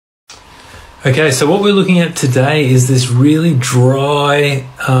Okay, so what we're looking at today is this really dry,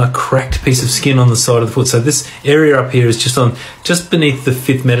 cracked piece of skin on the side of the foot. So this area up here is just beneath the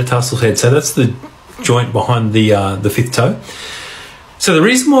fifth metatarsal head. So that's the joint behind the fifth toe. So the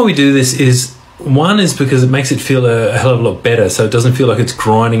reason why we do this is, one is because it makes it feel a hell of a lot better, so it doesn't feel like it's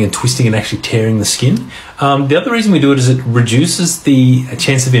grinding and twisting and actually tearing the skin. The other reason we do it is it reduces the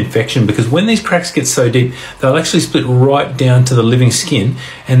chance of infection, because when these cracks get so deep, they'll actually split right down to the living skin,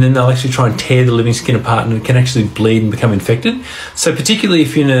 and then they'll actually try and tear the living skin apart, and it can actually bleed and become infected. So particularly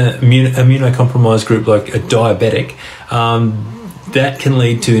if you're in an immunocompromised group like a diabetic, that can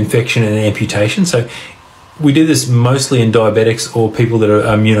lead to infection and amputation. So we do this mostly in diabetics or people that are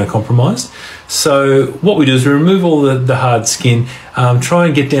immunocompromised. So what we do is we remove all the hard skin, try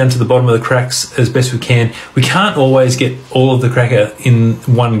and get down to the bottom of the cracks as best we can. We can't always get all of the crack out in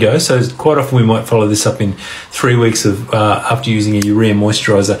one go, so quite often we might follow this up in 3 weeks of after using a urea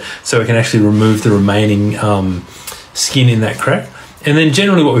moisturizer, so we can actually remove the remaining skin in that crack. And then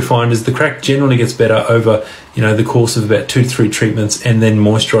generally what we find is the crack generally gets better over, the course of about 2 to 3 treatments, and then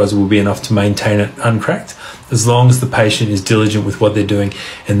moisturizer will be enough to maintain it uncracked, as long as the patient is diligent with what they're doing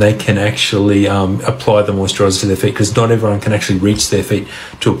and they can actually apply the moisturizer to their feet, because not everyone can actually reach their feet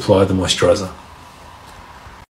to apply the moisturizer.